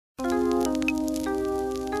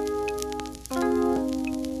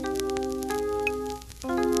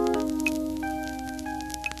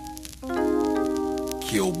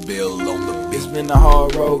Kill Bill on the beat. It's been a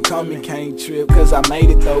hard road coming, can't trip, cause I made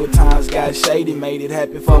it though. Times got shady, made it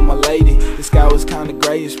happen for my lady. The sky was kinda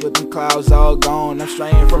grayish, but the clouds all gone. I'm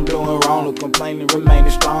straying from doing wrong, no complaining,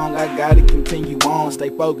 remaining strong. I gotta continue on, stay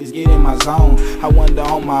focused, get in my zone. I wonder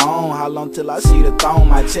on my own, how long till I see the throne.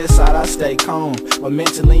 My chest out, I stay calm, but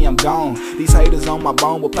mentally I'm gone. These haters on my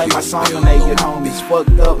bone will play my song when they get home. It's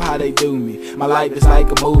fucked up how they do me. My life is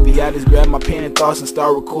like a movie, I just grab my pen and thoughts and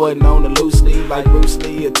start recording on the loose leaf like Bruce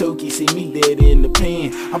Lee or Tukey. See me dead in the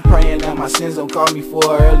pen. I'm praying that my sins don't call me for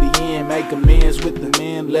an early end. Make amends with the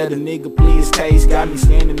men, let a nigga plead his case. Got me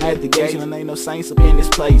standing at the gate and ain't no saints up in this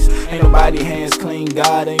place. Ain't nobody hands clean,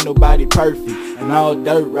 God ain't nobody perfect, and all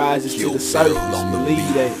dirt rises to the surface.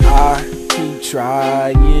 Believe that I keep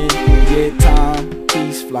trying, get time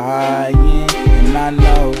keeps flying, and I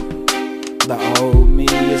know the old me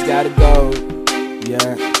has gotta go,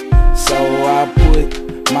 yeah. So I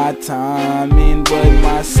put my time in, but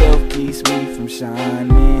myself keeps me from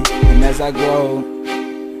shining. And as I grow,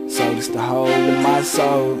 so does the hole in my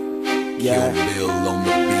soul, yeah. Kill Bill on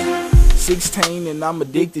the beat. 16 and I'm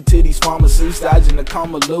addicted to these pharmaceuticals, dodging the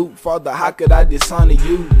coma loop. Father, how could I dishonor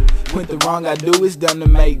you? Went the wrong I do, it's done to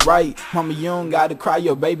make right. Mama, you don't gotta cry,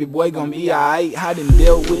 your baby boy gon' be alright. I done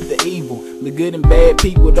dealt with the evil, the good and bad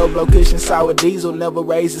people. Don't blow cushion, sour diesel, never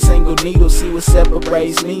raise a single needle. See what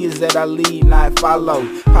separates me is that I lead, not follow.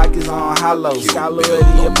 Pockets on hollow, scholar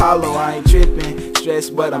of the Apollo. I ain't trippin',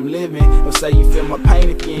 stressed but I'm living. Don't say you feel my pain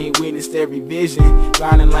if you ain't witnessed every vision.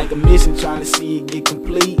 Grinding like a mission, trying to see it get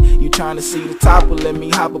complete. You trying to see the top, well let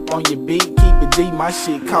me hop up on your beat. Keep it deep, my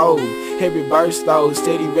shit cold. Every verse though,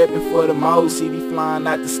 steady reppin' for the most. CD flying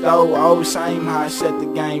out the stove. Oh, shame how I shut the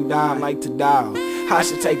game down like to dial. I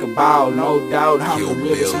should take a bow, no doubt. I'm the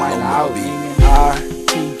realest man out. I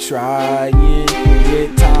keep trying,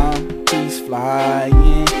 get time keeps flying,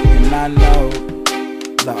 and I know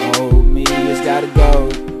the old me has gotta go,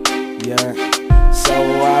 yeah. So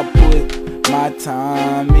I put my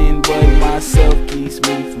time in, but myself keeps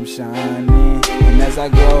me from shining. And as I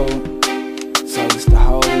grow, so it's the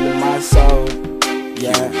hole in my soul,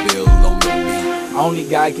 yeah. Bill on the beat. Only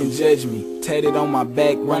God can judge me. Tatted on my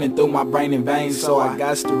back, running through my brain and veins, so I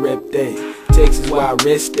got to rep that. Texas where I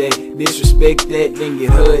rest at. Disrespect that, then get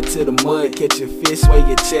hood to the mud. Catch your fist where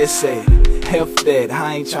your chest at. F that,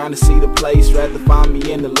 I ain't trying to see the place. Rather find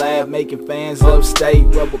me in the lab making fans upstate.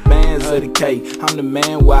 Rubber bands of the cake. I'm the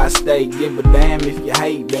man where I stay. Give a damn if you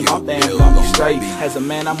hate, then my fans gon' be straight. As a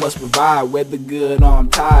man I must provide, whether good or I'm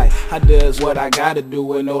tired. I does what I gotta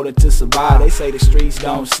do in order to survive. They say the streets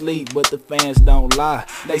don't sleep, but the fans don't lie.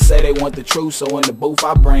 They say they want the truth, so in the booth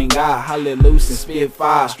I bring God. I let loose and spit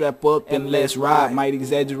fire. Strap up and let's ride. Might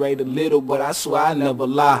exaggerate a little, but I swear I never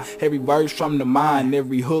lie. Every verse from the mind,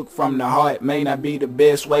 every hook from the heart. May not be the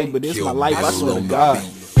best way, but it's my life, I swear to God.